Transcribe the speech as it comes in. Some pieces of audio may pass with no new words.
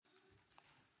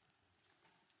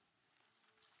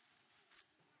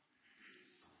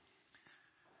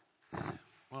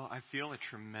Well, I feel a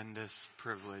tremendous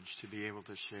privilege to be able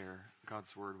to share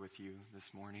God's Word with you this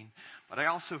morning. But I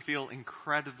also feel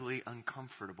incredibly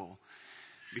uncomfortable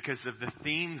because of the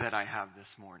theme that I have this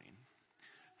morning.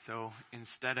 So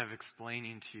instead of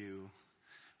explaining to you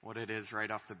what it is right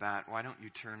off the bat, why don't you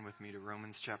turn with me to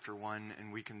Romans chapter 1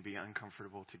 and we can be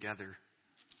uncomfortable together.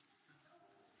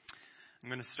 I'm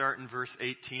going to start in verse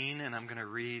 18 and I'm going to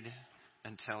read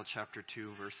until chapter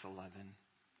 2, verse 11.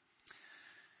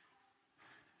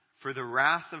 For the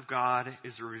wrath of God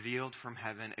is revealed from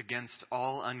heaven against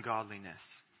all ungodliness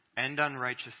and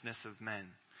unrighteousness of men,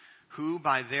 who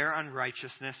by their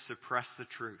unrighteousness suppress the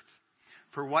truth.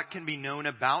 For what can be known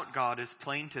about God is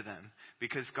plain to them,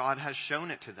 because God has shown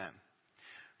it to them.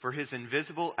 For his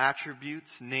invisible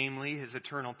attributes, namely his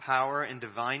eternal power and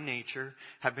divine nature,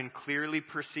 have been clearly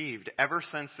perceived ever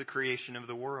since the creation of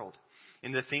the world,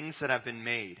 in the things that have been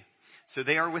made. So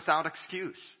they are without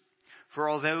excuse. For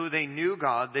although they knew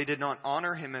God, they did not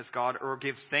honor him as God or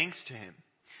give thanks to him.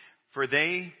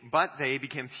 But they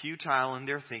became futile in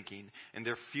their thinking, and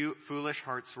their foolish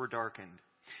hearts were darkened.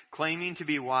 Claiming to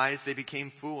be wise, they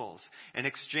became fools, and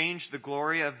exchanged the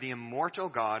glory of the immortal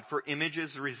God for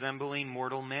images resembling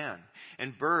mortal man,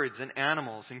 and birds and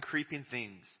animals and creeping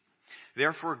things.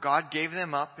 Therefore God gave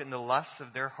them up in the lusts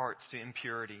of their hearts to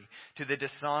impurity, to the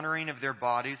dishonoring of their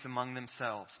bodies among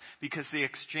themselves, because they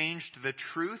exchanged the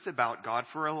truth about God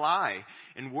for a lie,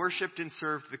 and worshipped and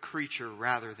served the creature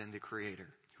rather than the Creator,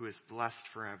 who is blessed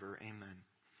forever. Amen.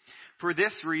 For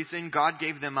this reason God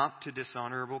gave them up to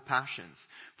dishonorable passions.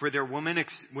 For their women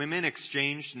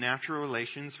exchanged natural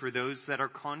relations for those that are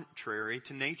contrary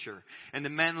to nature. And the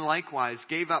men likewise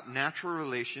gave up natural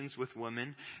relations with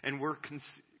women and were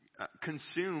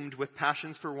consumed with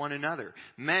passions for one another,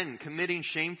 men committing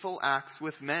shameful acts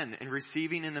with men and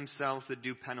receiving in themselves the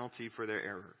due penalty for their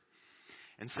error.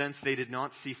 And since they did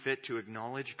not see fit to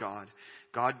acknowledge God,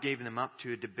 God gave them up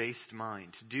to a debased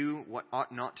mind, to do what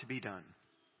ought not to be done.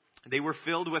 They were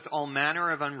filled with all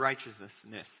manner of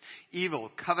unrighteousness,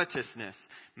 evil, covetousness,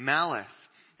 malice.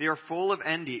 They are full of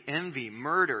envy,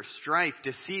 murder, strife,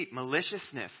 deceit,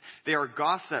 maliciousness. They are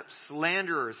gossips,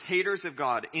 slanderers, haters of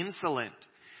God, insolent,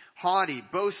 haughty,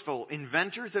 boastful,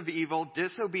 inventors of evil,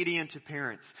 disobedient to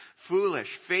parents, foolish,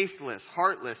 faithless,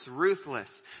 heartless, ruthless.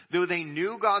 Though they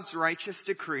knew God's righteous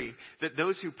decree that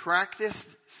those who practice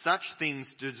such things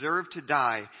deserve to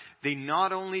die, they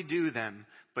not only do them,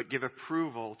 but give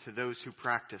approval to those who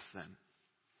practice them.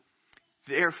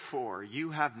 Therefore,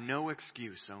 you have no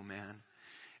excuse, O man,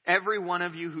 every one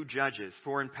of you who judges,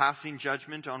 for in passing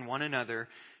judgment on one another,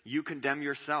 you condemn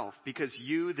yourself, because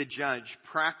you, the judge,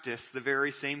 practice the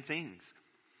very same things.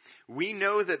 We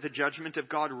know that the judgment of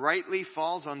God rightly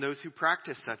falls on those who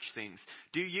practice such things.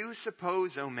 Do you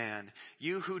suppose, O man,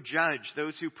 you who judge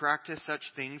those who practice such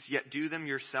things, yet do them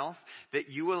yourself, that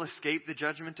you will escape the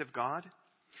judgment of God?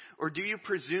 Or do you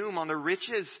presume on the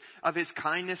riches of his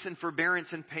kindness and forbearance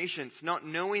and patience, not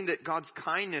knowing that God's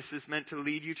kindness is meant to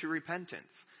lead you to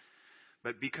repentance?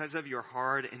 But because of your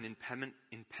hard and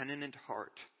impenitent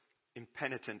heart,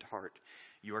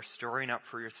 you are storing up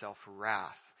for yourself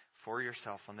wrath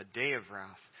on the day of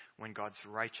wrath, when God's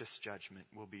righteous judgment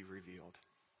will be revealed.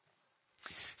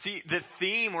 See, the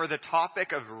theme or the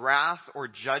topic of wrath or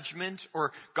judgment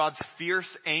or God's fierce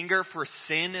anger for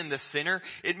sin and the sinner,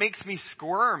 it makes me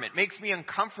squirm. It makes me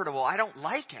uncomfortable. I don't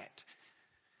like it.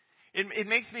 It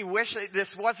makes me wish that this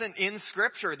wasn't in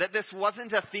Scripture, that this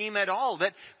wasn't a theme at all,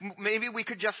 that maybe we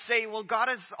could just say, well, God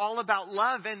is all about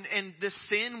love and this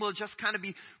sin will just kind of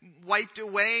be wiped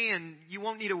away and you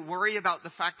won't need to worry about the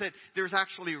fact that there's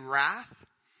actually wrath.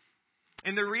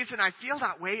 And the reason I feel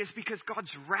that way is because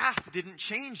God's wrath didn't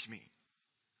change me.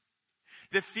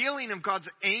 The feeling of God's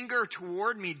anger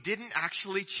toward me didn't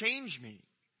actually change me.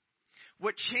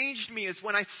 What changed me is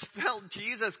when I felt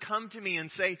Jesus come to me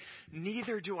and say,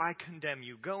 neither do I condemn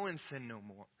you. Go and sin no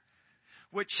more.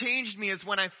 What changed me is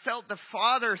when I felt the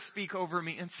Father speak over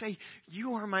me and say,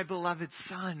 you are my beloved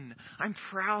Son. I'm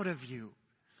proud of you.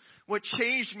 What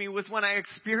changed me was when I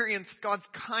experienced God's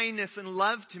kindness and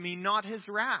love to me, not his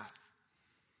wrath.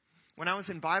 When I was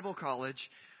in Bible college,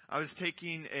 I was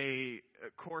taking a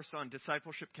course on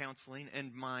discipleship counseling,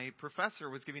 and my professor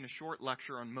was giving a short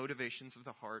lecture on motivations of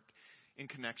the heart in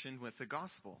connection with the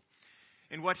gospel.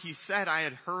 And what he said I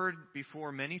had heard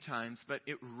before many times, but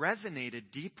it resonated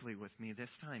deeply with me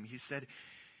this time. He said,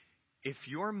 if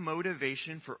your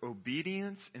motivation for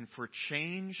obedience and for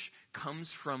change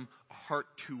comes from a heart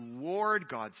toward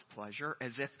God's pleasure,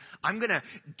 as if I'm going to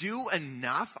do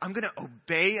enough, I'm going to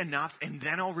obey enough, and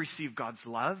then I'll receive God's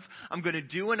love. I'm going to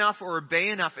do enough or obey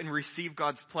enough and receive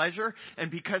God's pleasure.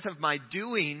 And because of my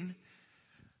doing,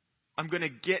 I'm going to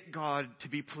get God to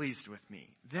be pleased with me.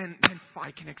 Then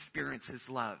I can experience His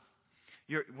love.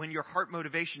 When your heart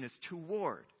motivation is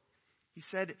toward, He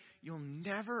said, you'll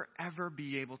never, ever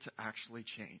be able to actually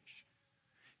change.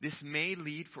 This may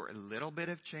lead for a little bit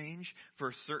of change for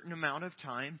a certain amount of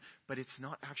time, but it's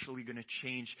not actually going to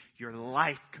change your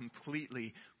life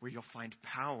completely where you'll find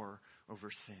power over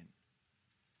sin.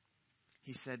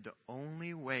 He said the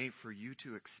only way for you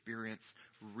to experience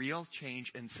real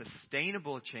change and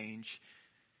sustainable change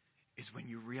is when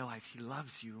you realize He loves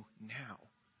you now.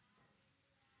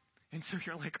 And so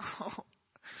you're like, oh,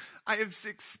 I have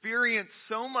experienced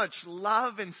so much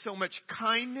love and so much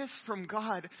kindness from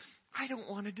God. I don't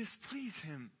want to displease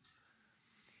Him.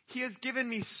 He has given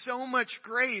me so much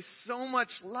grace, so much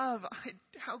love.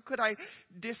 How could I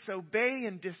disobey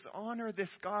and dishonor this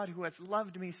God who has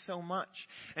loved me so much?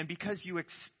 And because you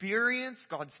experience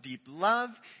God's deep love,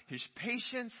 His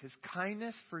patience, His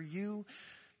kindness for you,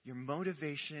 your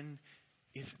motivation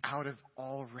is out of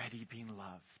already being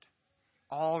loved,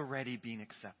 already being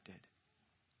accepted.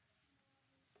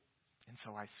 And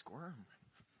so I squirm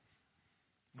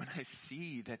when I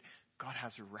see that God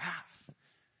has wrath.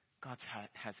 God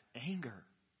has anger.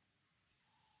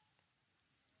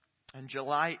 On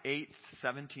July 8th,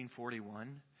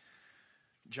 1741,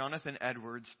 Jonathan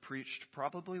Edwards preached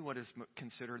probably what is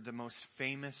considered the most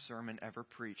famous sermon ever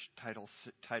preached,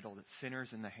 titled Sinners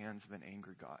in the Hands of an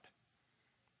Angry God.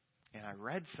 And I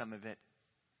read some of it,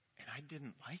 and I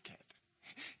didn't like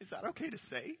it. Is that okay to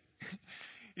say?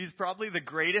 He's probably the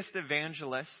greatest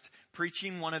evangelist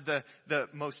preaching one of the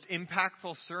most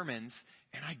impactful sermons,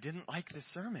 and I didn't like the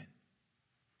sermon.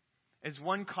 As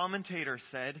one commentator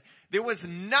said, there was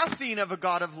nothing of a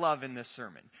God of love in this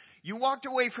sermon. You walked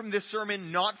away from this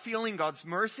sermon not feeling God's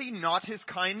mercy, not His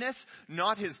kindness,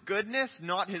 not His goodness,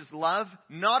 not His love,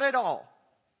 not at all.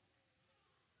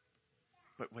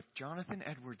 But what Jonathan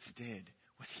Edwards did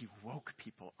was he woke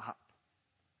people up.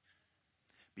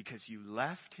 Because you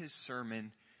left his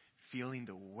sermon feeling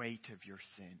the weight of your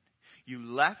sin. You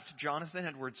left Jonathan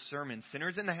Edwards' sermon,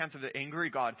 Sinners in the Hands of the Angry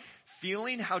God,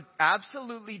 feeling how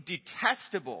absolutely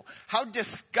detestable, how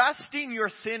disgusting your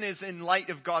sin is in light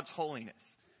of God's holiness.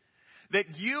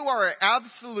 That you are an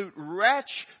absolute wretch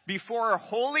before a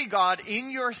holy God in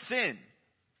your sin.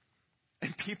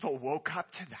 And people woke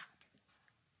up to that.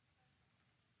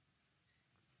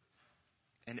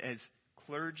 And as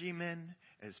clergymen,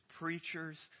 as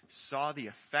preachers saw the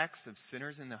effects of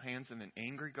sinners in the hands of an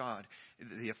angry God,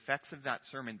 the effects of that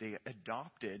sermon, they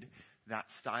adopted that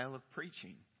style of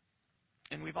preaching.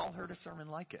 And we've all heard a sermon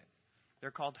like it.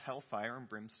 They're called hellfire and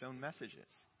brimstone messages.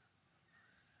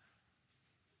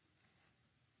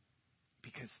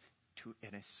 Because to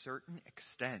a certain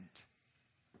extent,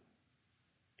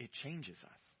 it changes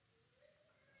us.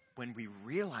 When we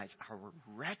realize our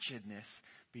wretchedness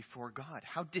before God,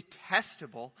 how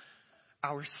detestable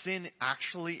our sin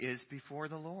actually is before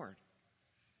the Lord.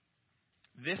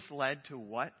 This led to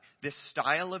what? This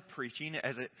style of preaching,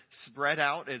 as it spread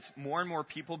out, as more and more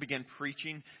people began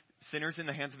preaching sinners in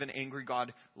the hands of an angry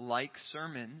God like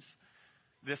sermons,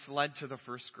 this led to the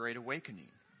First Great Awakening.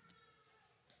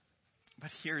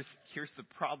 But here's the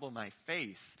problem I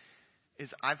face, is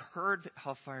I've heard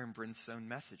hellfire and brimstone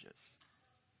messages.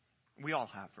 We all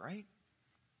have, right?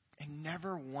 And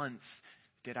never once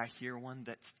did I hear one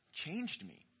that changed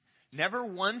me. Never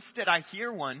once did I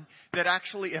hear one that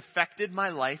actually affected my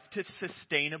life to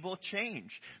sustainable change.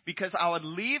 Because I would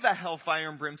leave a hellfire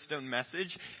and brimstone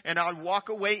message and I would walk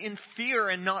away in fear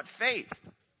and not faith.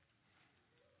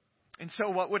 And so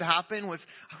what would happen was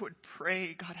I would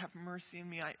pray, God, have mercy on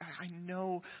me. I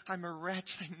know I'm a wretch.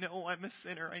 I know I'm a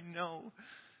sinner. I know.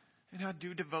 And I'd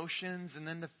do devotions, and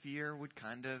then the fear would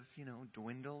kind of,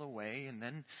 dwindle away. And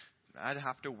then I'd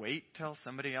have to wait till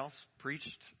somebody else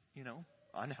preached,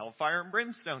 on hellfire and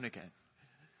brimstone again.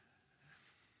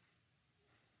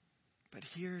 But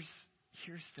here's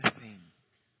the thing.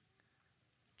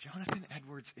 Jonathan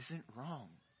Edwards isn't wrong.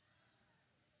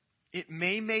 It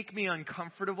may make me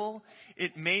uncomfortable.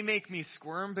 It may make me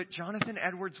squirm, but Jonathan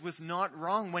Edwards was not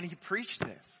wrong when he preached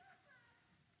this.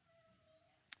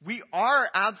 We are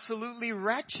absolutely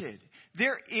wretched.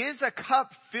 There is a cup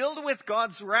filled with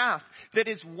God's wrath that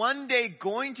is one day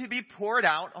going to be poured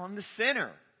out on the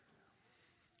sinner.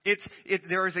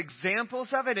 There is examples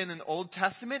of it in the Old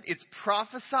Testament. It's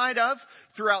prophesied of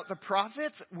throughout the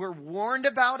prophets. We're warned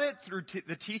about it through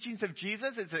the teachings of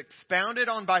Jesus. It's expounded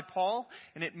on by Paul,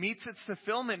 and it meets its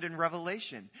fulfillment in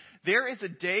Revelation. There is a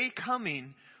day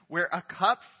coming where a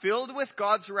cup filled with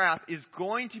God's wrath is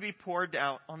going to be poured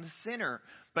out on the sinner.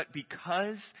 But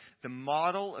because the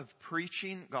model of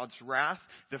preaching God's wrath,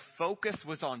 the focus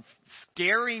was on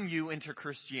scaring you into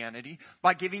Christianity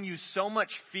by giving you so much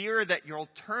fear that you'll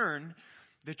turn,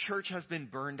 the church has been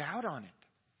burned out on it.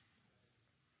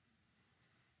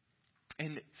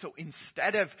 And so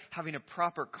instead of having a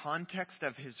proper context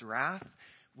of his wrath,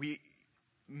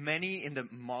 many in the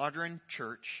modern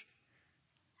church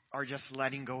are just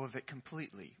letting go of it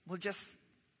completely.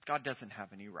 God doesn't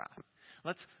have any wrath.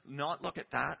 Let's not look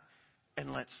at that,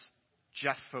 and let's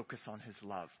just focus on his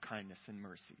love, kindness, and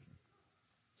mercy.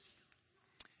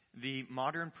 The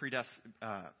modern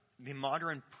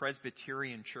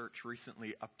Presbyterian church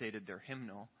recently updated their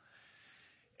hymnal,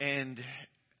 and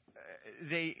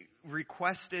they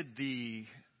requested the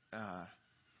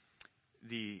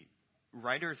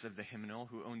writers of the hymnal,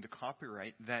 who owned the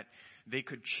copyright, that they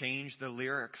could change the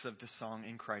lyrics of the song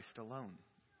 "In Christ Alone."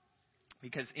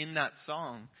 Because in that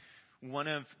song,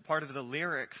 part of the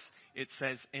lyrics, it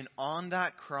says, "And on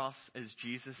that cross as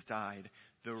Jesus died,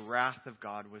 the wrath of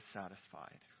God was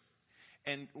satisfied."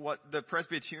 And what the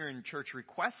Presbyterian church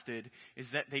requested is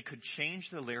that they could change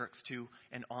the lyrics to,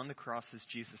 "And on the cross as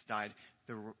Jesus died,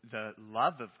 the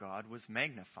love of God was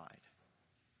magnified."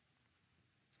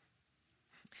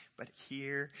 But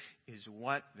here is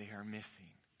what they are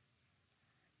missing.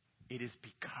 It is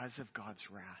because of God's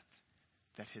wrath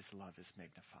that his love is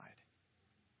magnified.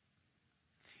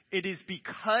 It is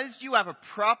because you have a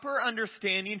proper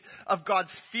understanding of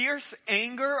God's fierce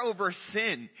anger over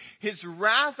sin, his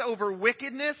wrath over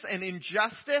wickedness and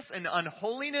injustice and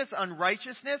unholiness,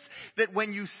 unrighteousness, that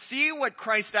when you see what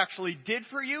Christ actually did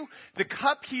for you, the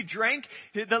cup he drank,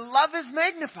 the love is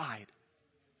magnified.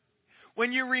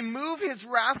 When you remove his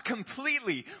wrath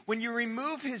completely, when you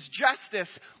remove his justice,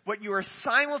 what you are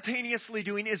simultaneously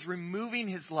doing is removing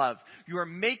his love. You are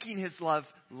making his love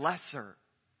lesser.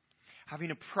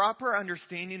 Having a proper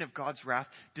understanding of God's wrath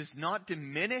does not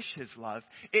diminish his love.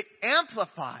 It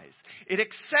amplifies. It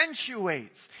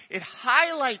accentuates. It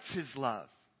highlights his love.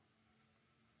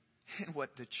 And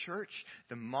what the church,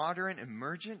 the modern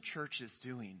emergent church, is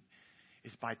doing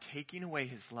is by taking away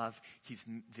his love,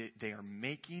 they are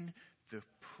making the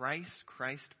price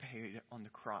Christ paid on the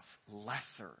cross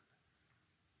lesser.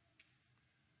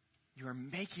 You are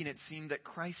making it seem that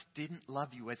Christ didn't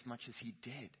love you as much as he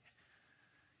did.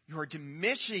 You are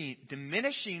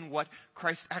diminishing what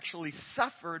Christ actually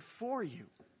suffered for you.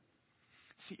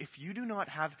 See, if you do not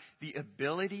have the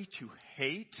ability to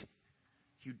hate,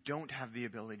 you don't have the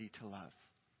ability to love.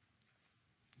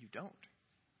 You don't.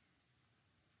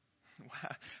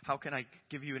 How can I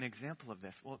give you an example of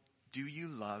this? Well, do you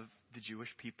love the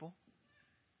Jewish people?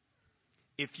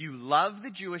 If you love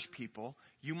the Jewish people,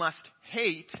 you must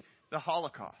hate the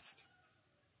Holocaust.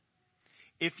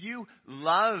 If you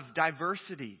love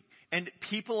diversity and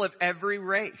people of every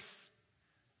race,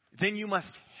 then you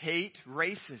must hate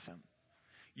racism.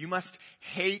 You must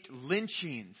hate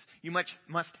lynchings. You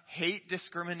must hate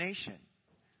discrimination.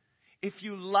 If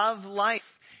you love life,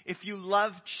 if you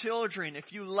love children,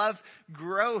 if you love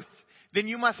growth, then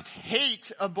you must hate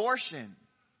abortion.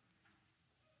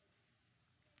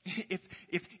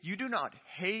 If you do not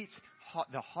hate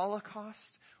the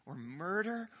Holocaust or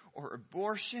murder or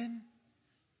abortion,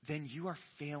 then you are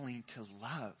failing to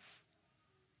love.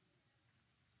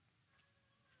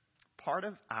 Part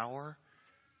of our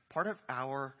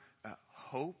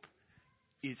hope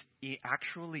is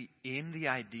actually in the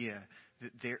idea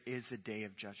that there is a day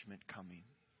of judgment coming.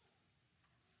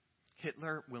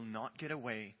 Hitler will not get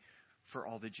away for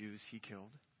all the Jews he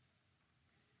killed.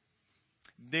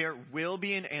 There will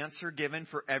be an answer given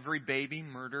for every baby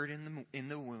murdered in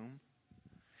the womb.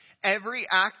 Every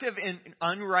act of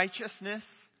unrighteousness,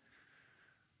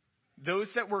 those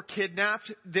that were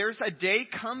kidnapped, there's a day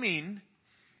coming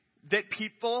that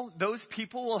those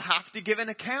people will have to give an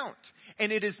account.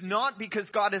 And it is not because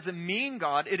God is a mean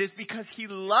God. It is because he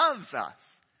loves us.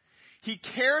 He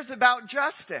cares about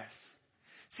justice.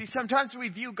 See, sometimes we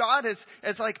view God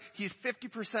as like he's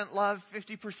 50% love,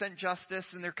 50% justice,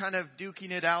 and they're kind of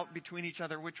duking it out between each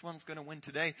other, which one's going to win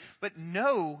today. But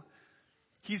no,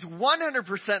 he's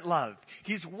 100% love.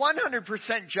 He's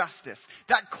 100% justice.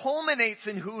 That culminates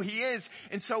in who he is.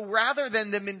 And so rather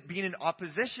than them being in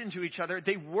opposition to each other,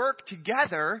 they work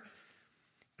together,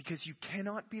 because you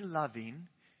cannot be loving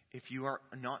if you are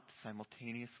not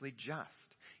simultaneously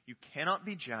just. You cannot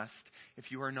be just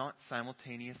if you are not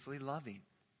simultaneously loving.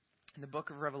 In the book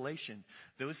of Revelation,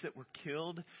 those that were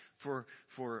killed for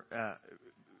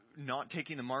not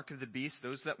taking the mark of the beast,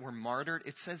 those that were martyred,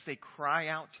 it says they cry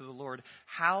out to the Lord,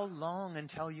 "How long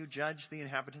until you judge the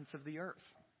inhabitants of the earth?"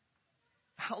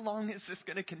 How long is this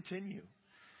going to continue?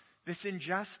 this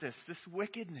injustice, this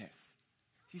wickedness.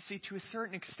 You see, to a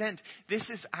certain extent, this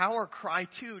is our cry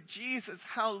too. Jesus,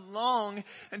 how long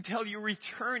until you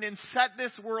return and set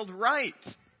this world right?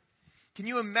 Can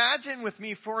you imagine with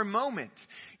me for a moment,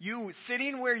 you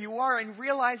sitting where you are and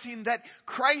realizing that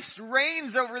Christ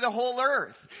reigns over the whole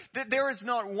earth? That there is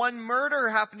not one murder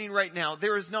happening right now.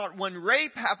 There is not one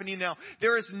rape happening now.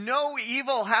 There is no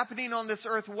evil happening on this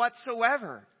earth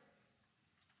whatsoever.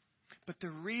 But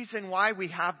the reason why we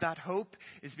have that hope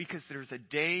is because there's a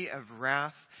day of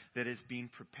wrath that is being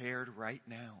prepared right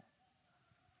now,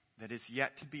 that is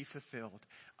yet to be fulfilled.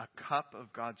 A cup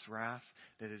of God's wrath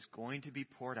that is going to be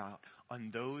poured out on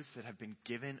those that have been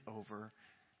given over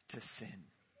to sin.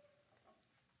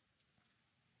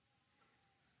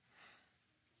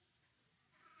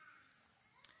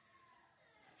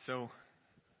 So,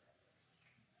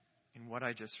 in what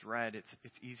I just read,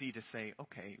 it's easy to say,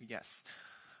 okay, yes,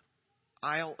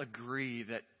 I'll agree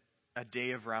that a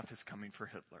day of wrath is coming for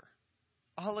Hitler.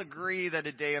 I'll agree that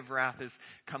a day of wrath is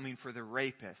coming for the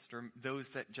rapist or those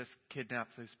that just kidnap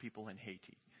those people in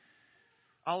Haiti.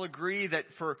 I'll agree that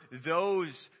for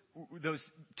those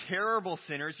terrible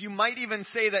sinners, you might even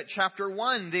say that chapter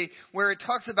 1, where it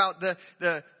talks about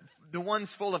the ones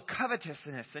full of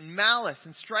covetousness and malice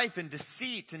and strife and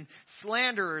deceit and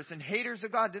slanderers and haters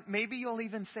of God, that maybe you'll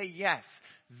even say, yes,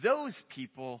 those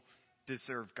people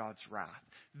deserve God's wrath.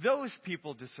 Those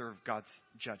people deserve God's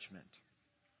judgment.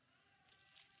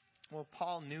 Well,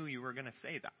 Paul knew you were going to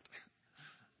say that.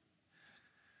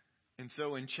 And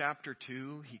so in chapter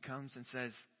 2, he comes and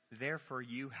says, therefore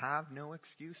you have no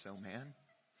excuse, O man.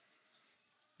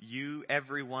 You,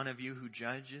 every one of you who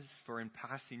judges, for in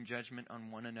passing judgment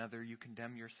on one another, you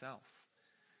condemn yourself.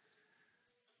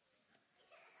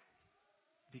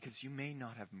 Because you may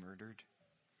not have murdered,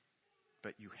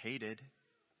 but you hated.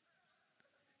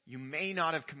 You may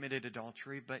not have committed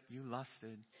adultery, but you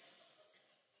lusted.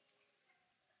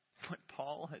 What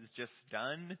Paul has just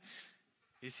done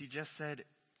is he just said,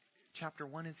 chapter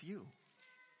 1 is you.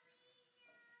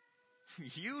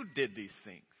 You did these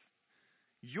things.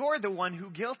 You're the one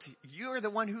who's guilty. You're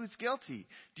the one who's guilty.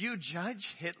 Do you judge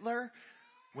Hitler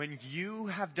when you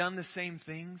have done the same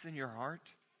things in your heart?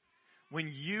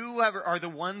 When you are the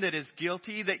one that is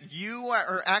guilty, that you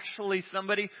are actually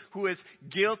somebody who is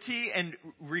guilty and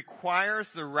requires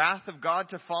the wrath of God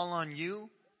to fall on you?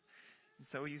 And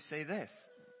so you say this,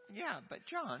 yeah, but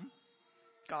John,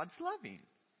 God's loving.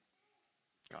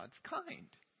 God's kind.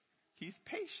 He's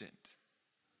patient.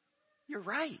 You're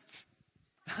right.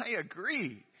 I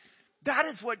agree. That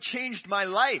is what changed my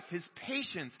life. His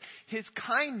patience, His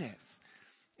kindness.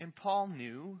 And Paul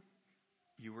knew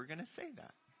you were going to say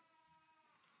that.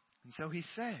 And so he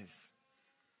says,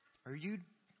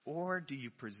 or do you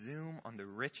presume on the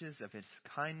riches of His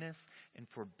kindness and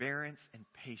forbearance and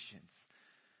patience,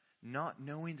 not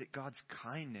knowing that God's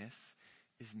kindness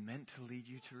is meant to lead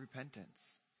you to repentance?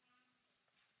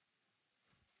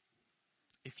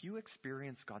 If you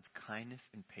experience God's kindness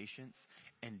and patience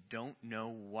and don't know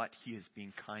what He is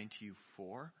being kind to you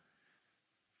for,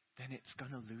 then it's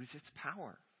going to lose its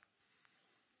power.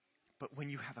 But when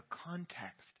you have a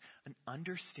context, an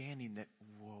understanding that,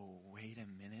 whoa, wait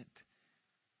a minute,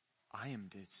 I am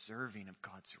deserving of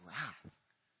God's wrath.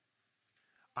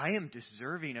 I am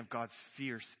deserving of God's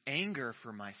fierce anger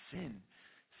for my sin.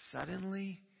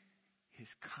 Suddenly, His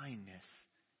kindness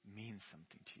means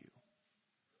something to you.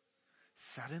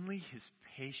 Suddenly, His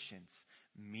patience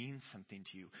means something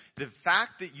to you. The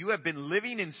fact that you have been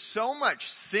living in so much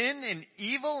sin and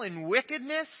evil and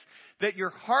wickedness that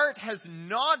your heart has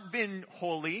not been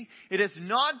holy, it has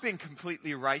not been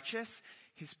completely righteous,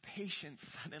 His patience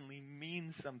suddenly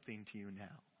means something to you now.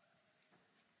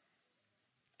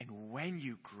 And when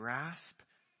you grasp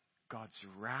God's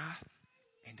wrath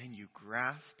and then you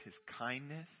grasp His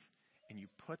kindness and you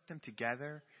put them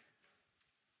together,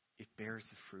 it bears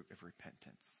the fruit of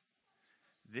repentance.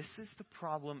 This is the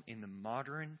problem in the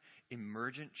modern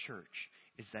emergent church,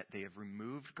 is that they have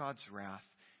removed God's wrath,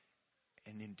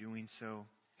 and in doing so,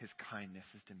 His kindness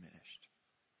is diminished.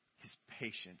 His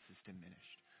patience is diminished.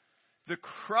 The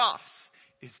cross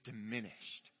is diminished.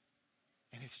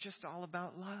 And it's just all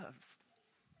about love.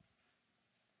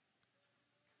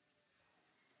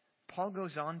 Paul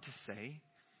goes on to say,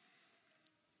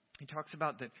 he talks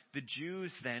about that the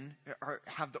Jews then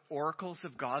have the oracles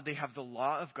of God. They have the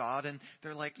law of God. And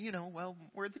they're like, well,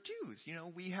 we're the Jews.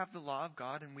 We have the law of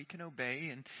God and we can obey.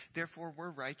 And therefore we're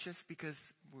righteous because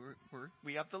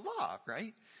we have the law,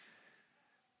 right?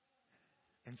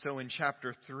 And so in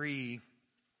chapter 3,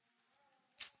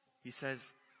 he says,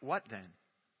 what then?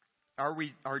 Are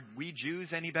we Jews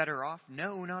any better off?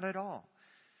 No, not at all.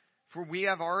 For we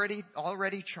have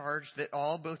already charged that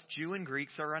all, both Jew and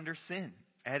Greeks, are under sin,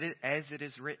 as it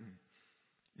is written.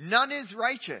 None is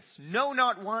righteous, no,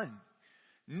 not one.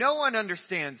 No one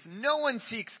understands, no one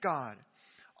seeks God.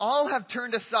 All have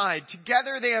turned aside,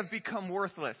 together they have become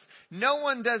worthless. No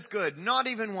one does good, not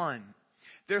even one.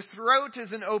 Their throat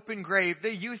is an open grave.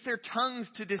 They use their tongues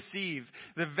to deceive.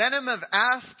 The venom of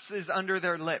asps is under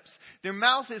their lips. Their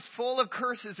mouth is full of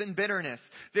curses and bitterness.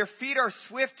 Their feet are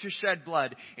swift to shed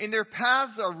blood. In their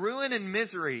paths are ruin and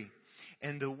misery.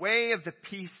 And the way of the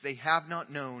peace they have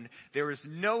not known. There is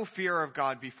no fear of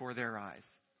God before their eyes.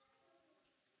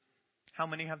 How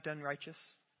many have done righteous?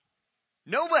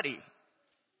 Nobody.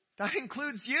 That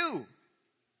includes you.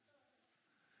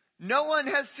 No one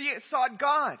has sought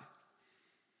God.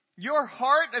 Your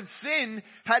heart of sin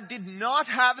did not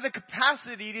have the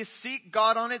capacity to seek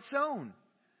God on its own.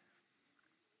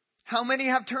 How many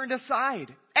have turned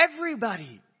aside?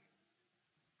 Everybody.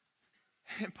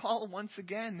 And Paul once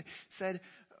again said,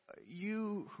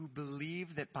 you who believe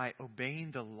that by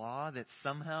obeying the law that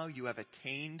somehow you have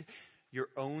attained your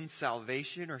own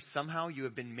salvation, or somehow you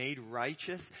have been made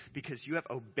righteous because you have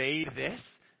obeyed this.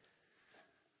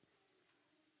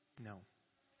 No.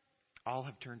 All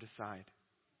have turned aside.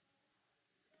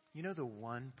 You know the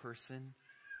one person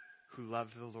who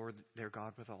loves the Lord their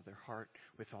God with all their heart,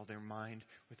 with all their mind,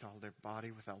 with all their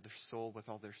body, with all their soul, with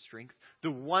all their strength?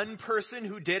 The one person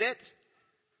who did it?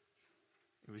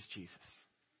 It was Jesus.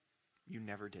 You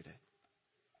never did it.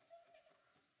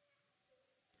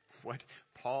 What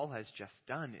Paul has just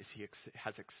done is he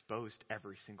has exposed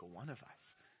every single one of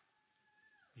us.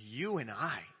 You and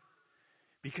I.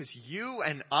 Because you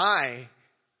and I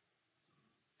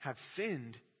have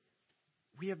sinned,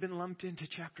 we have been lumped into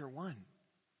chapter 1.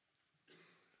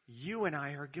 You and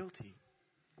I are guilty.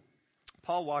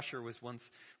 Paul Washer was once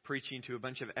preaching to a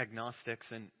bunch of agnostics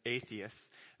and atheists,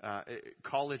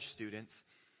 college students.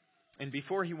 And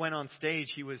before he went on stage,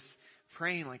 he was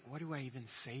praying, like, what do I even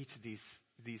say to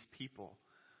these people?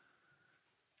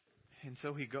 And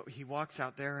so he walks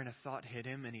out there and a thought hit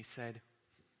him and he said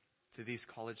to these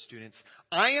college students,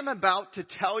 I am about to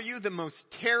tell you the most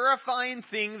terrifying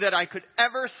thing that I could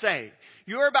ever say.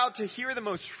 You're about to hear the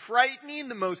most frightening,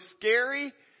 the most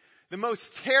scary, the most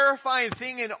terrifying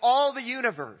thing in all the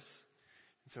universe.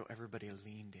 And so everybody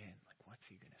leaned in, like, what's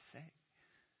he going to say?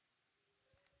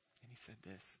 And he said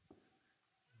this,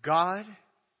 God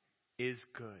is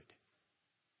good.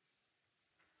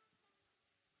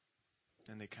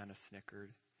 And they kind of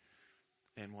snickered.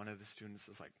 And one of the students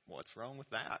was like, what's wrong with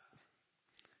that?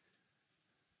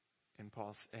 And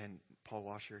Paul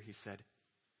Washer, he said,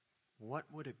 what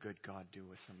would a good God do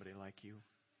with somebody like you?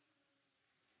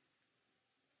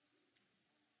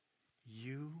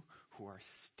 You who are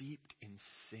steeped in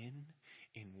sin,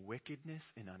 in wickedness,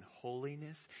 in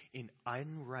unholiness, in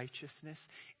unrighteousness.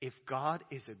 If God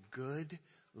is a good,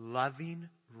 loving,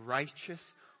 righteous,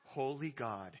 holy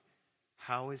God,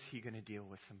 how is he going to deal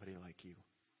with somebody like you?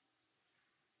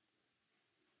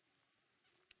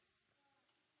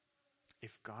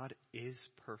 If God is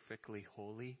perfectly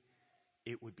holy,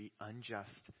 it would be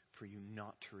unjust for you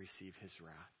not to receive his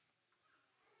wrath.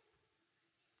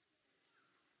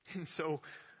 And so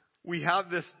we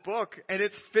have this book, and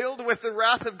it's filled with the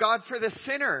wrath of God for the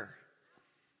sinner.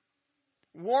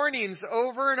 Warnings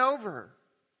over and over.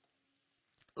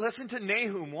 Listen to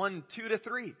Nahum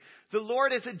 1:2-3. The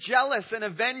Lord is a jealous and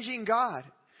avenging God.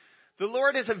 The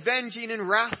Lord is avenging and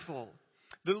wrathful.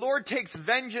 The Lord takes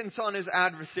vengeance on his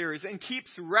adversaries and keeps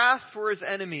wrath for his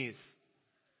enemies.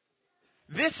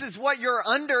 This is what you're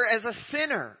under as a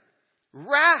sinner.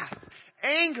 Wrath,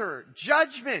 anger,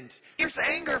 judgment. Here's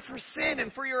anger for sin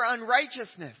and for your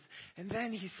unrighteousness. And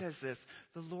then he says this,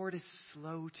 the Lord is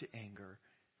slow to anger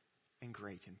and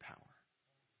great in power.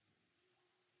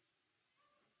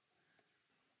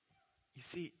 You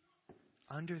see,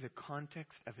 under the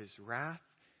context of his wrath,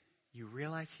 you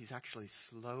realize he's actually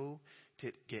slow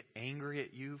to get angry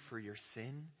at you for your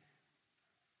sin.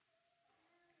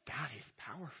 That is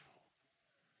powerful.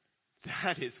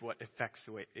 That is what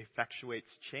effectuates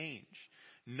change.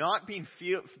 Not being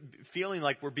feeling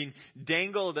like we're being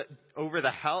dangled over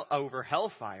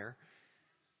hellfire,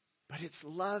 but it's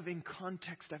love in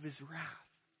context of his wrath.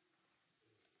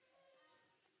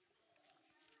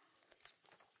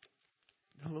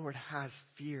 The Lord has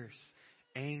fierce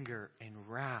anger and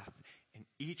wrath, and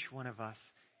each one of us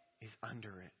is under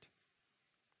it.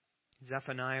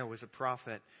 Zephaniah was a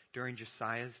prophet during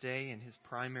Josiah's day, and his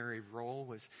primary role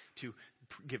was to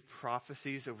give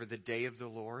prophecies over the day of the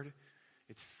Lord.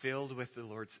 It's filled with the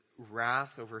Lord's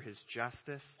wrath over his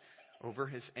justice, over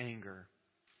his anger.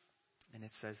 And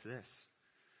it says this,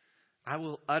 I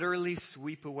will utterly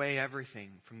sweep away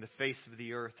everything from the face of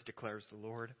the earth, declares the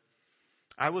Lord.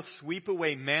 I will sweep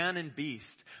away man and beast.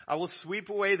 I will sweep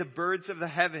away the birds of the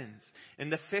heavens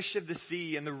and the fish of the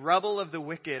sea and the rubble of the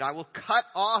wicked. I will cut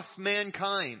off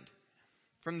mankind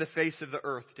from the face of the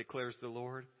earth, declares the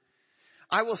Lord.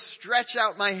 I will stretch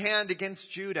out my hand against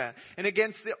Judah and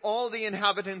against all the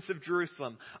inhabitants of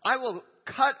Jerusalem. I will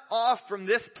cut off from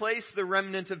this place the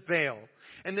remnant of Baal,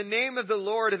 and the name of the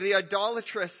Lord of the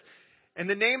idolatrous, and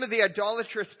the name of the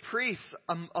idolatrous priests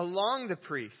along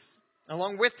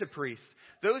with the priests,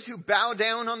 those who bow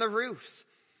down on the roofs,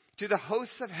 to the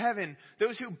hosts of heaven,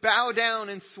 those who bow down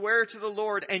and swear to the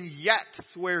Lord and yet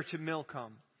swear to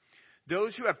Milcom.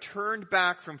 Those who have turned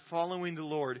back from following the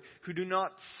Lord, who do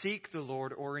not seek the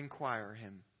Lord or inquire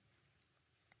Him.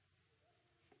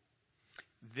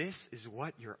 This is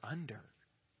what you're under.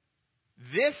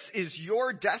 This is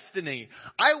your destiny.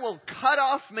 I will cut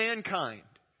off mankind.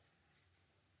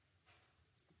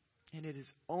 And it is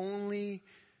only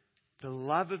the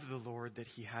love of the Lord that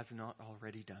He has not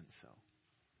already done so.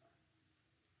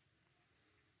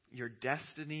 Your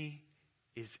destiny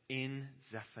is in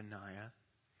Zephaniah.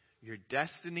 Your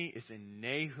destiny is in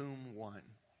Nahum 1.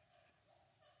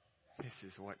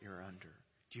 This is what you're under.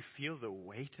 Do you feel the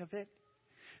weight of it?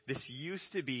 This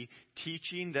used to be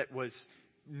teaching that was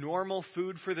normal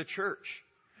food for the church.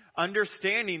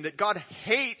 Understanding that God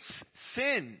hates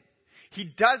sin. He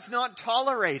does not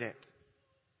tolerate it.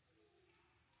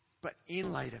 But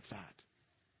in light of that,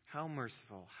 how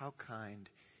merciful, how kind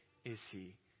is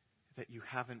He that you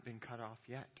haven't been cut off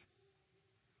yet?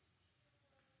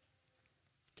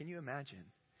 Can you imagine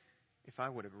if I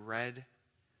would have read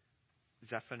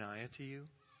Zephaniah to you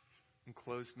and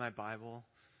closed my Bible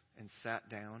and sat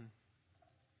down?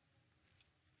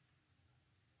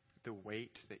 The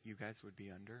weight that you guys would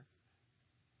be under.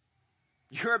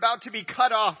 You're about to be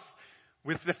cut off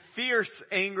with the fierce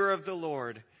anger of the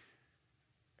Lord.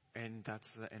 And that's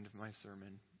the end of my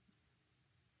sermon.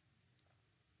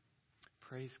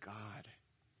 Praise God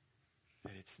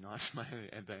that it's not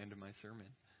at the end of my sermon.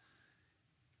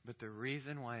 But the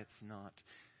reason why it's not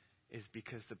is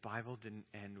because the Bible didn't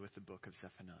end with the book of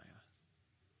Zephaniah.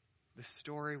 The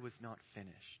story was not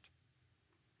finished.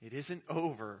 It isn't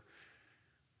over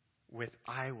with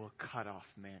I will cut off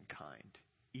mankind,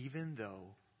 even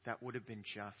though that would have been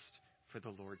just for the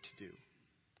Lord to do.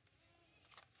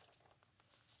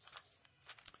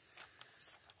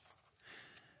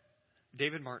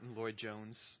 David Martin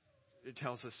Lloyd-Jones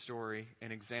tells a story,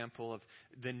 an example of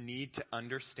the need to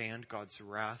understand God's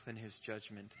wrath and His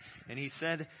judgment. And he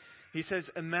says,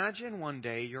 imagine one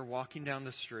day you're walking down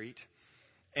the street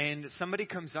and somebody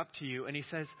comes up to you and he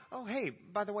says, oh, hey,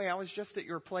 by the way, I was just at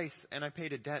your place and I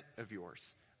paid a debt of yours.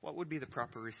 What would be the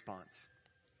proper response?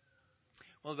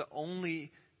 Well, the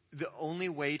only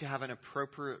way to have an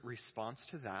appropriate response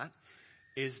to that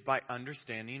is by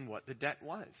understanding what the debt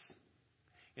was.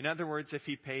 In other words, if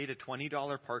he paid a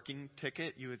 $20 parking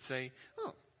ticket, you would say,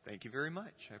 oh, thank you very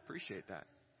much. I appreciate that.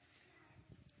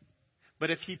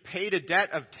 But if he paid a debt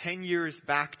of 10 years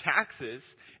back taxes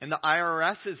and the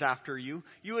IRS is after you,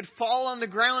 you would fall on the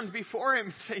ground before him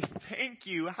and say, thank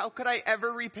you. How could I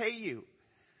ever repay you?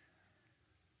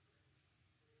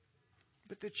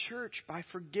 But the church, by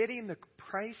forgetting the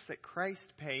price that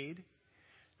Christ paid,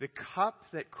 the cup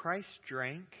that Christ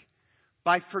drank,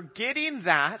 by forgetting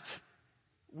that,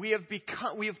 we have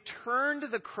turned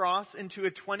the cross into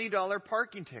a $20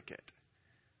 parking ticket.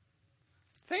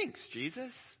 Thanks,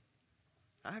 Jesus.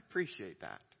 I appreciate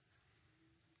that.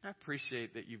 I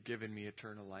appreciate that you've given me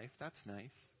eternal life. That's nice.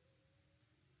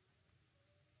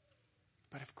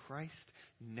 But if Christ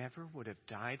never would have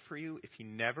died for you, if He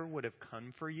never would have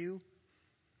come for you,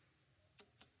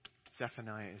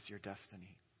 Zephaniah is your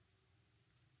destiny.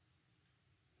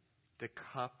 The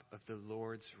cup of the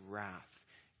Lord's wrath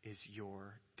is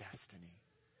your destiny.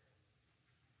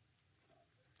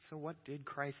 So what did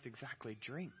Christ exactly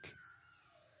drink?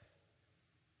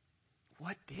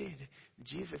 What did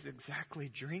Jesus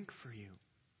exactly drink for you?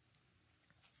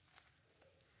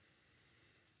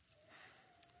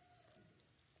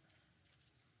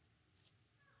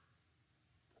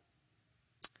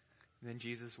 Then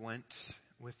Jesus went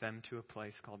with them to a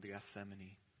place called the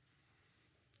Gethsemane.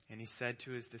 And He said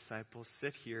to His disciples,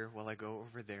 sit here while I go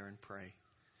over there and pray.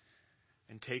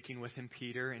 And taking with Him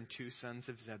Peter and 2 sons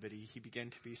of Zebedee, He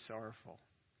began to be sorrowful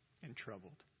and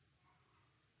troubled.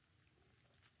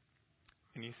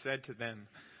 And He said to them,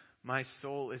 my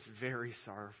soul is very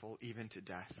sorrowful, even to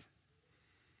death.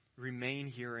 Remain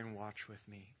here and watch with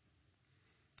me.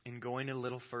 And going a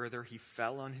little further, He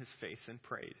fell on His face and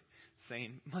prayed,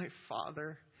 saying, my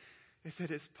Father, If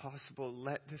it is possible,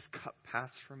 let this cup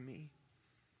pass from me.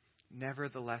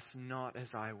 Nevertheless, not as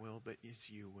I will, but as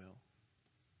you will.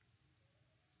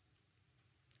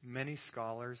 Many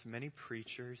scholars, many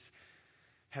preachers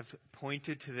have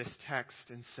pointed to this text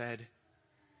and said,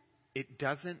 it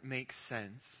doesn't make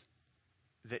sense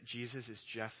that Jesus is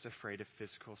just afraid of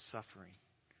physical suffering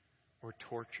or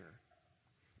torture.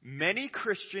 Many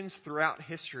Christians throughout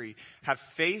history have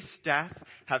faced death,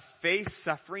 have faced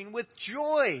suffering with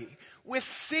joy, with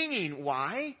singing.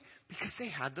 Why? Because they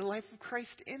had the life of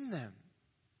Christ in them.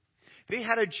 They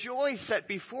had a joy set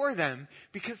before them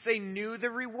because they knew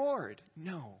the reward.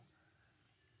 No.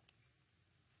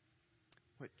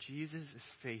 What Jesus is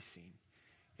facing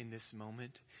in this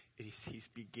moment is he's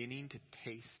beginning to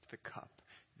taste the cup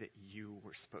that you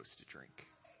were supposed to drink.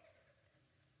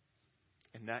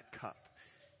 And that cup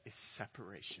is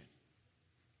separation,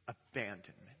 abandonment.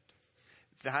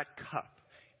 That cup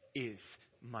is,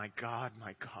 my God,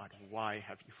 why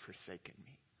have you forsaken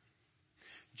me?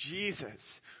 Jesus,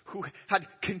 who had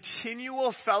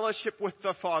continual fellowship with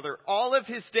the Father all of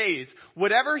his days,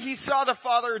 whatever he saw the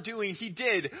Father doing, he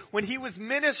did. When he was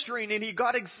ministering and he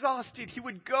got exhausted, he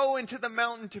would go into the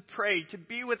mountain to pray, to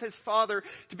be with his Father,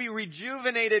 to be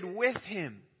rejuvenated with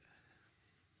him.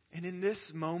 And in this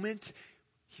moment,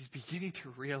 he's beginning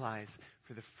to realize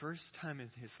for the first time in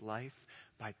his life,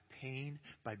 by pain,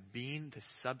 by being the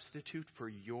substitute for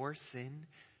your sin,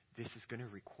 this is going to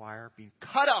require being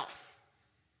cut off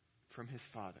from his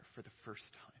Father for the first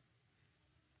time.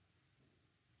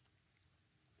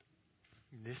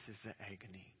 This is the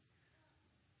agony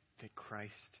that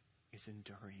Christ is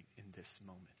enduring in this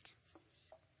moment.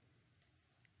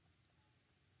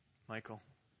 Michael,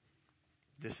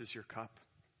 this is your cup.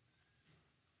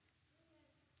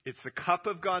 It's the cup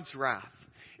of God's wrath.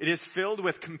 It is filled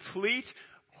with complete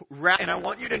wrath. And I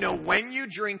want you to know when you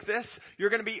drink this, you're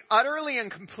going to be utterly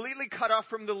and completely cut off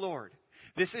from the Lord.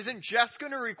 This isn't just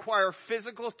going to require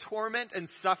physical torment and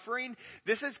suffering.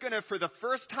 This is going to, for the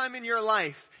first time in your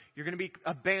life, you're going to be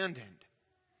abandoned.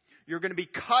 You're going to be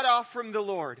cut off from the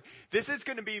Lord. This is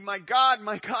going to be, my God,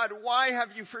 why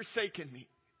have you forsaken me?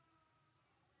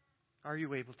 Are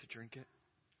you able to drink it?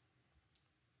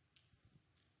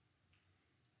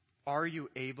 Are you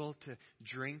able to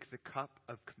drink the cup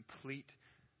of complete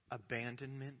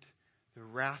abandonment, the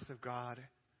wrath of God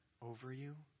over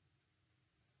you?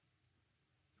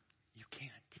 You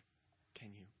can't,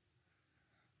 can you?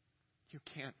 You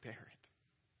can't bear it.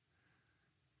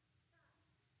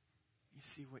 You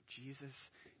see what Jesus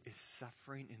is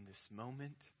suffering in this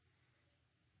moment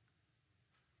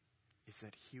is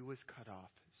that he was cut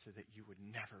off so that you would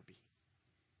never be.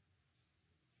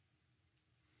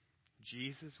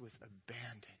 Jesus was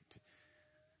abandoned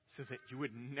so that you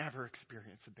would never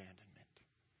experience abandonment.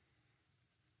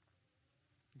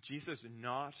 Jesus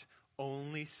not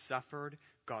only suffered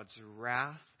God's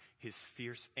wrath, his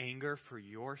fierce anger for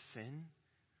your sin,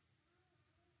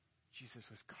 Jesus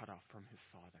was cut off from his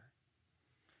Father.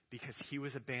 Because he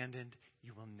was abandoned,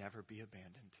 you will never be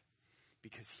abandoned.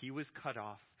 Because he was cut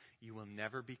off, you will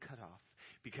never be cut off.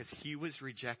 Because he was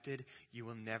rejected, you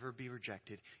will never be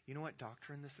rejected. You know what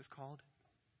doctrine this is called?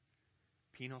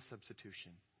 Penal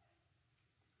substitution.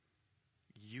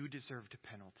 You deserved a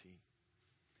penalty.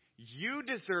 You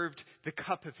deserved the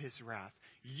cup of his wrath.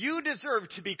 You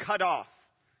deserved to be cut off.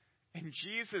 And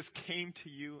Jesus came to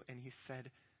you and he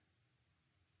said,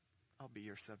 I'll be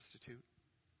your substitute.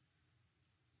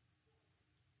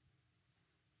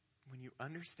 When you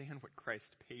understand what Christ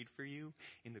paid for you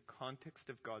in the context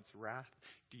of God's wrath,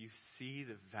 do you see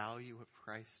the value of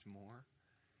Christ more?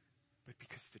 But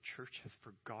because the church has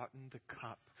forgotten the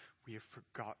cup, we have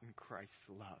forgotten Christ's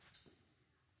love.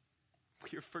 We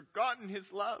have forgotten his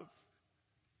love.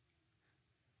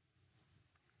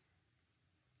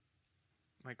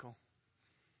 Michael,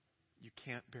 you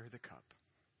can't bear the cup.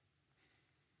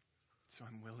 So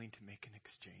I'm willing to make an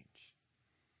exchange.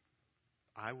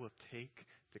 I will take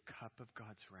the cup of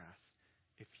God's wrath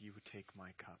if you would take my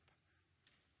cup.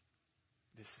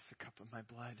 This is the cup of my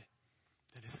blood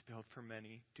that is spilled for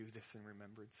many. Do this in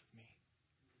remembrance of me.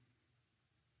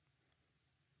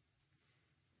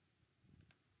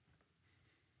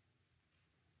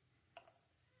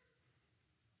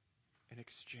 An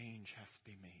exchange has to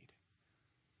be made.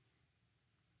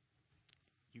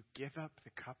 You give up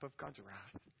the cup of God's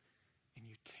wrath and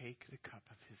you take the cup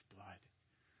of his blood.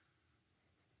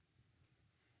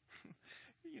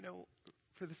 You know,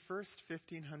 for the first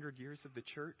 1,500 years of the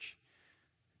church,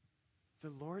 the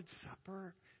Lord's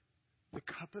Supper, the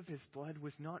cup of his blood,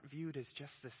 was not viewed as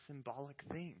just this symbolic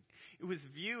thing. It was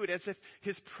viewed as if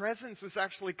his presence was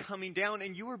actually coming down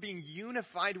and you were being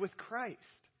unified with Christ.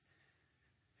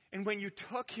 And when you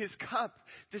took his cup,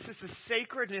 this is the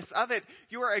sacredness of it.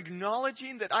 You are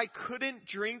acknowledging that I couldn't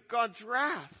drink God's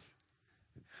wrath.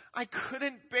 I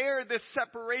couldn't bear this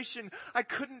separation. I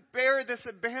couldn't bear this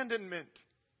abandonment.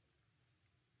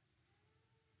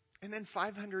 And then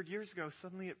 500 years ago,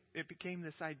 suddenly it became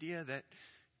this idea that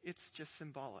it's just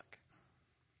symbolic.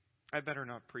 I better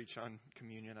not preach on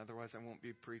communion, otherwise I won't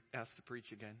be asked to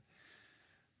preach again.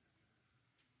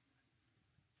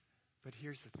 But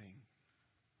here's the thing.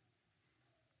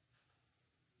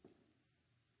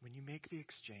 When you make the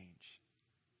exchange,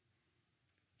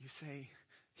 you say,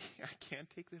 I can't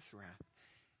take this wrath.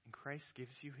 And Christ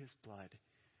gives you his blood.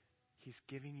 He's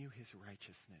giving you his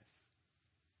righteousness.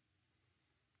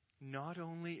 Not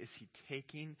only is he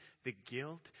taking the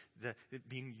guilt,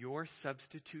 being your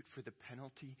substitute for the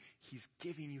penalty, he's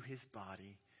giving you his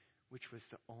body, which was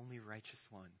the only righteous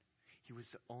one. He was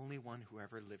the only one who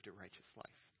ever lived a righteous life.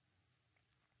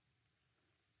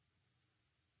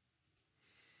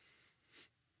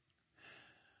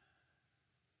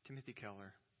 Timothy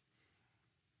Keller,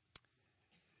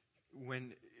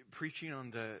 when preaching on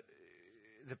the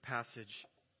passage,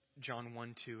 John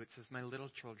 1:2, it says, My little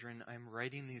children, I am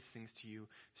writing these things to you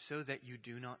so that you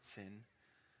do not sin.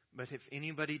 But if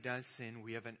anybody does sin,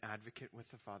 we have an advocate with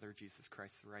the Father, Jesus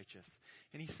Christ the righteous.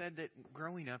 And he said that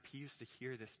growing up, he used to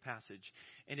hear this passage,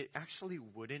 and it actually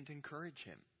wouldn't encourage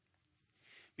him.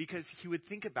 Because he would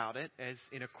think about it as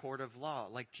in a court of law,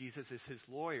 like Jesus is his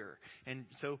lawyer. And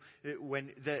so when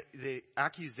the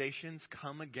accusations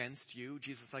come against you,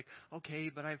 Jesus is like, okay,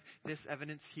 but I've this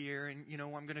evidence here, and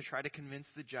I'm going to try to convince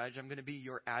the judge. I'm going to be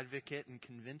your advocate in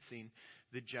convincing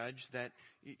the judge that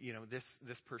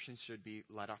this person should be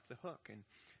let off the hook. And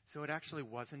so it actually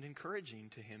wasn't encouraging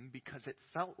to him, because it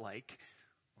felt like,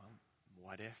 well,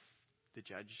 what if the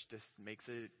judge just makes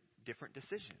a different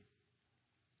decision?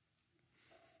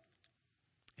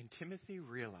 And Timothy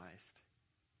realized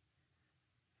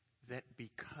that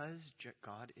because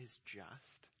God is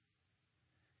just,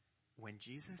 when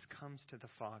Jesus comes to the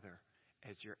Father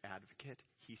as your advocate,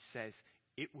 he says,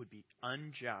 it would be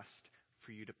unjust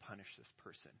for you to punish this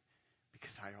person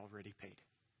because I already paid.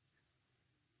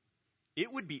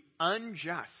 It would be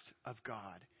unjust of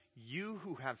God, you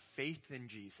who have faith in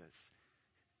Jesus,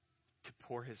 to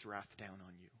pour his wrath down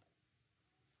on you.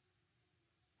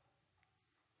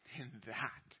 And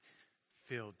that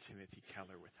filled Timothy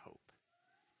Keller with hope.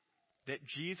 That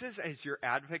Jesus, as your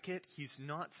advocate, he's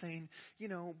not saying,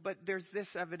 but there's this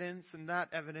evidence and that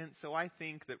evidence, so I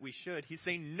think that we should. He's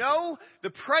saying, no,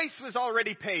 the price was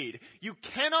already paid. You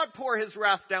cannot pour his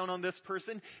wrath down on this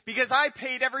person because I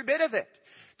paid every bit of it.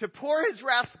 To pour his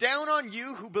wrath down on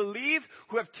you who believe,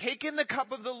 who have taken the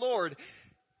cup of the Lord,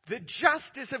 the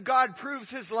justice of God proves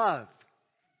his love.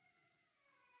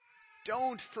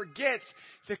 Don't forget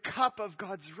the cup of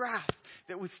God's wrath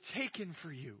that was taken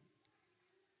for you.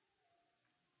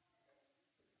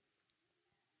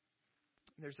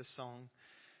 There's a song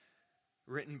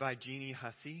written by Jeannie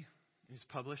Hussey. It was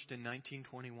published in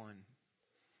 1921.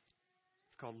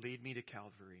 It's called Lead Me to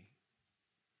Calvary.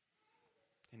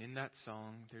 And in that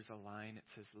song, there's a line. It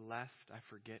says, Lest I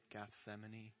forget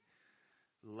Gethsemane,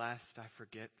 lest I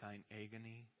forget thine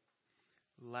agony,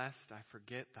 lest I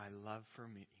forget thy love for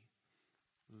me.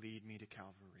 Lead me to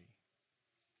Calvary.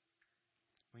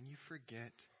 When you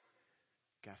forget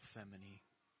Gethsemane,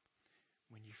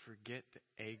 when you forget the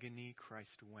agony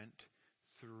Christ went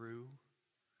through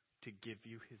to give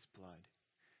you his blood,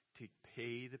 to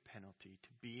pay the penalty,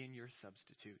 to be in your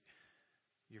substitute,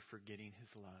 you're forgetting his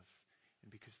love.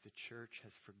 And because the church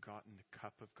has forgotten the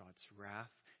cup of God's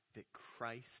wrath that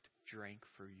Christ drank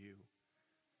for you,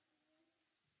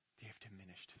 they have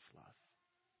diminished his love.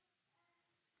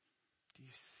 Do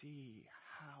you see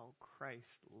how Christ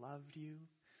loved you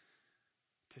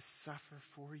to suffer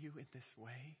for you in this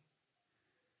way?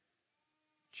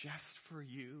 Just for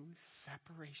you,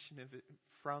 separation of it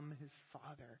from his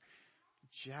Father,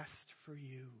 just for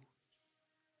you.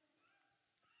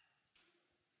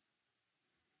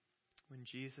 When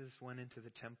Jesus went into the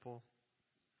temple,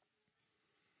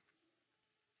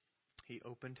 he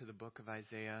opened to the book of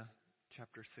Isaiah,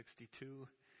 chapter 62,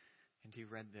 and he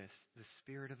read this, The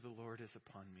Spirit of the Lord is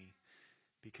upon me,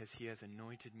 because he has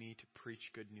anointed me to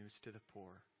preach good news to the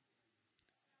poor.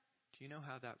 Do you know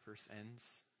how that verse ends?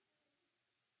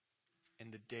 In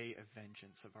the day of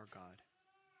vengeance of our God.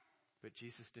 But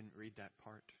Jesus didn't read that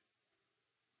part.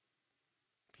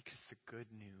 Because the good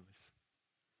news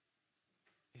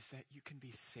is that you can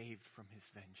be saved from his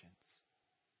vengeance.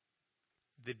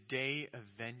 The day of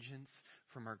vengeance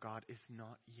from our God is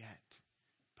not yet,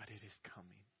 but it is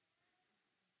coming.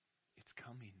 It's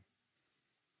coming.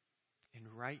 And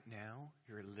right now,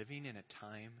 you're living in a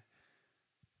time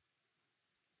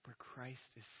where Christ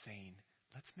is saying,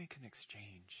 let's make an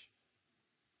exchange.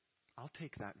 I'll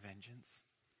take that vengeance.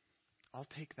 I'll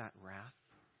take that wrath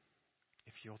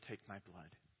if you'll take my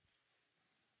blood.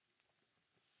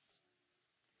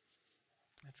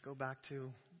 Let's go back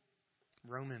to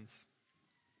Romans.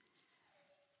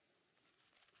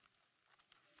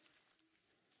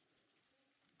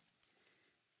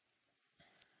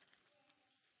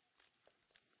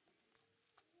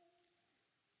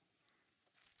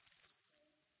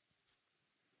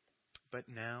 But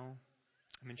now,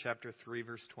 I'm in chapter 3,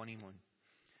 verse 21.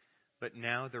 But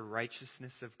now the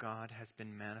righteousness of God has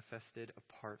been manifested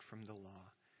apart from the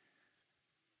law.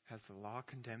 Has the law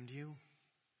condemned you?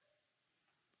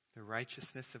 The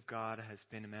righteousness of God has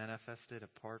been manifested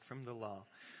apart from the law.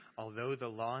 Although the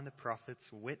law and the prophets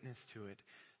witness to it,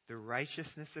 the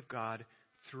righteousness of God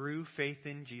through faith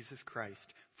in Jesus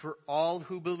Christ for all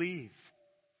who believe.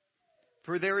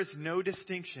 For there is no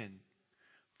distinction.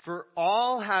 For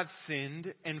all have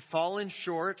sinned and fallen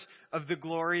short of the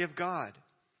glory of God,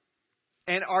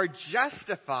 and are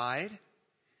justified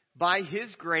by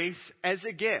His grace as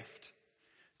a gift,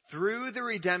 through the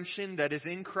redemption that is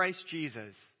in Christ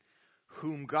Jesus,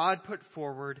 whom God put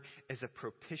forward as a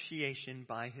propitiation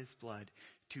by His blood,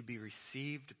 to be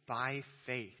received by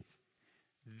faith.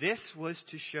 This was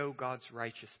to show God's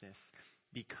righteousness,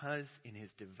 because in His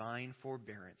divine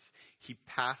forbearance He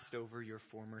passed over your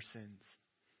former sins.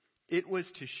 It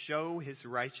was to show His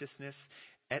righteousness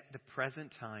at the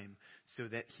present time, so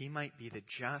that He might be the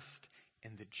just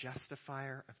and the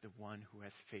justifier of the one who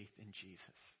has faith in Jesus.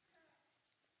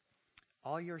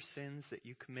 All your sins that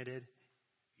you committed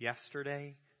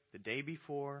yesterday, the day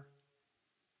before,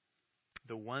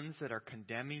 the ones that are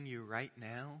condemning you right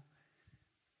now,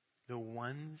 the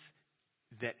ones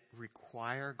that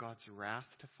require God's wrath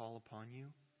to fall upon you,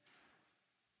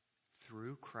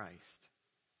 through Christ,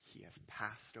 He has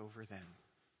passed over them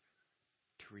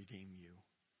to redeem you.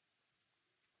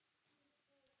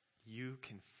 You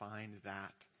can find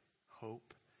that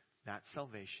hope, that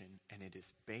salvation, and it is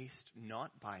based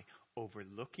not by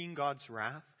overlooking God's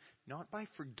wrath, not by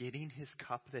forgetting His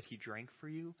cup that He drank for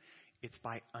you. It's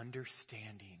by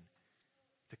understanding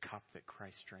the cup that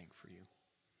Christ drank for you.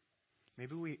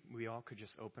 Maybe we all could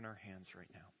just open our hands right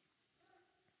now.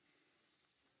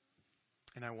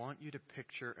 And I want you to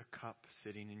picture a cup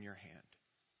sitting in your hand.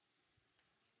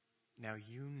 Now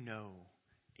you know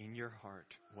in your heart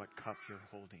what cup you're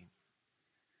holding.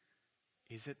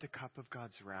 Is it the cup of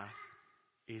God's wrath?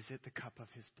 Is it the cup of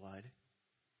His blood?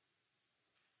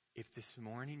 If this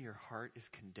morning your heart is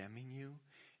condemning you,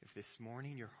 if this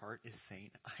morning your heart is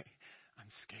saying,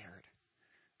 I'm scared,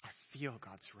 I feel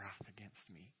God's wrath against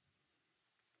me,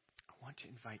 I want to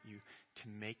invite you to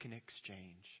make an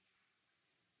exchange.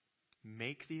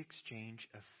 Make the exchange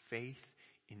of faith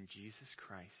in Jesus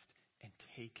Christ and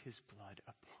take His blood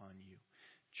upon you.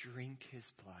 Drink His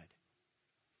blood.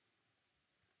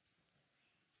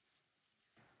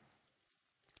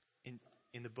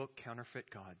 In the book Counterfeit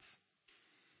Gods,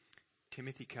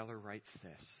 Timothy Keller writes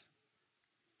this: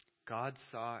 God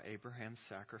saw Abraham's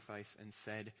sacrifice and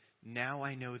said, "Now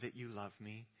I know that you love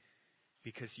me,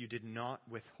 because you did not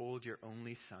withhold your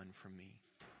only son from me.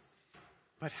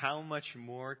 But how much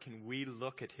more can we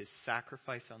look at His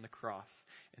sacrifice on the cross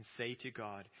and say to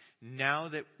God, now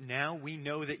we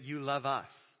know that you love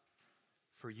us,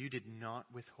 for you did not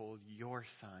withhold your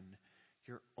son,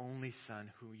 your only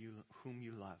son whom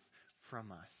you love,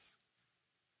 from us."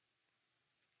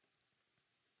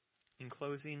 In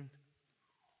closing,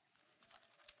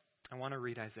 I want to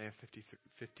read Isaiah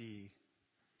 53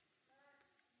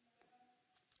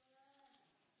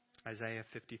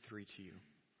 to you,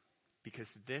 because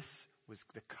this was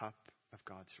the cup of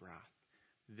God's wrath.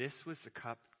 This was the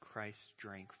cup Christ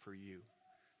drank for you.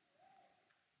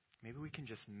 Maybe we can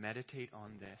just meditate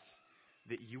on this,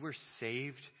 that you were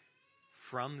saved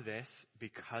from this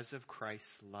because of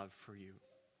Christ's love for you.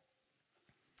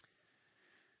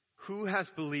 Who has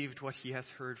believed what he has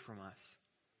heard from us?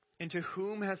 And to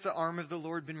whom has the arm of the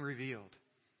Lord been revealed?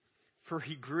 For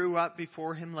he grew up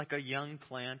before him like a young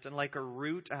plant and like a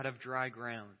root out of dry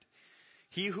ground.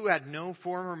 He who had no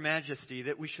form or majesty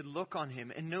that we should look on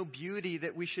him, and no beauty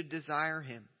that we should desire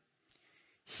him.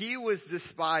 He was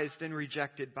despised and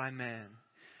rejected by man,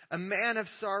 a man of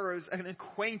sorrows and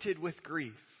acquainted with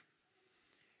grief.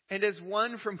 And as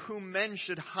one from whom men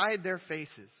should hide their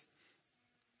faces.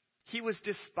 He was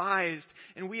despised,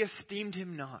 and we esteemed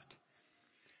him not.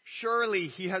 Surely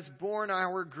he has borne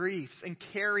our griefs and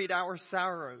carried our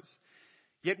sorrows.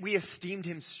 Yet we esteemed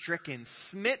him stricken,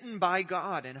 smitten by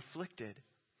God, and afflicted.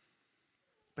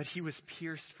 But he was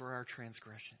pierced for our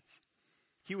transgressions.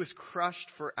 He was crushed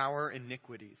for our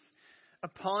iniquities.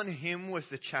 Upon him was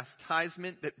the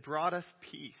chastisement that brought us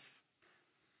peace.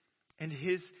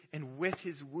 And with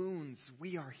his wounds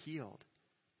we are healed.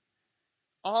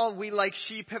 All we like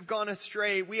sheep have gone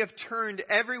astray. We have turned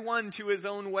everyone to his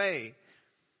own way.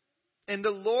 And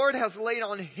the Lord has laid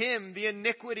on him the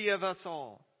iniquity of us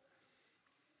all.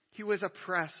 He was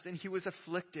oppressed and he was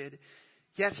afflicted,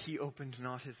 yet he opened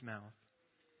not his mouth.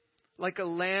 Like a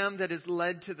lamb that is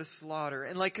led to the slaughter,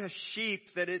 and like a sheep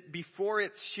that before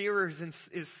its shearers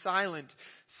is silent,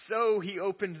 so he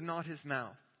opened not his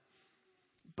mouth.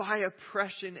 By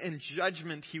oppression and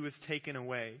judgment he was taken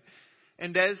away.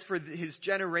 And as for his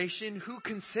generation, who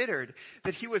considered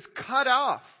that he was cut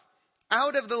off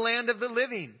out of the land of the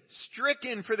living,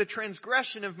 stricken for the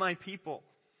transgression of my people?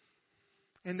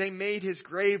 And they made his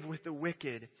grave with the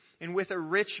wicked, and with a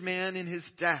rich man in his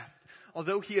death,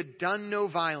 although he had done no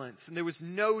violence, and there was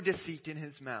no deceit in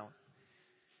his mouth.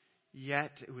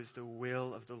 Yet it was the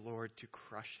will of the Lord to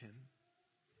crush him.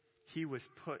 He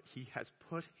has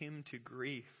put him to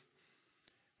grief.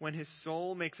 When his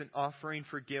soul makes an offering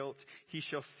for guilt, he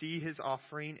shall see his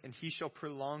offering, and he shall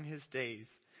prolong his days.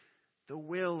 The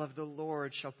will of the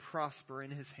Lord shall prosper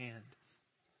in his hand.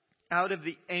 Out of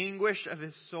the anguish of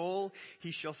his soul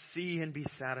he shall see and be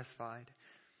satisfied.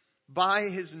 By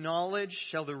his knowledge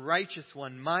shall the righteous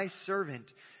one, my servant,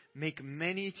 make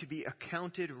many to be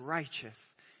accounted righteous,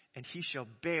 and he shall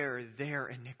bear their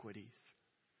iniquities.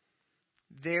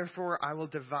 Therefore I will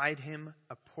divide him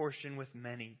a portion with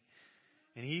many,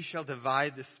 and he shall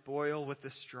divide the spoil with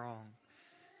the strong,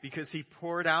 because he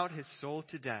poured out his soul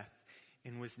to death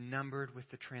and was numbered with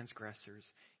the transgressors,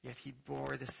 yet he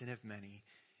bore the sin of many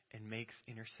and makes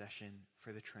intercession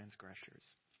for the transgressors.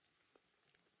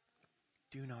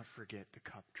 Do not forget the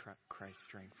cup Christ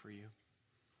drank for you,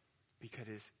 because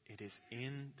it is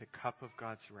in the cup of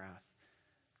God's wrath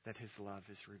that his love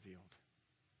is revealed.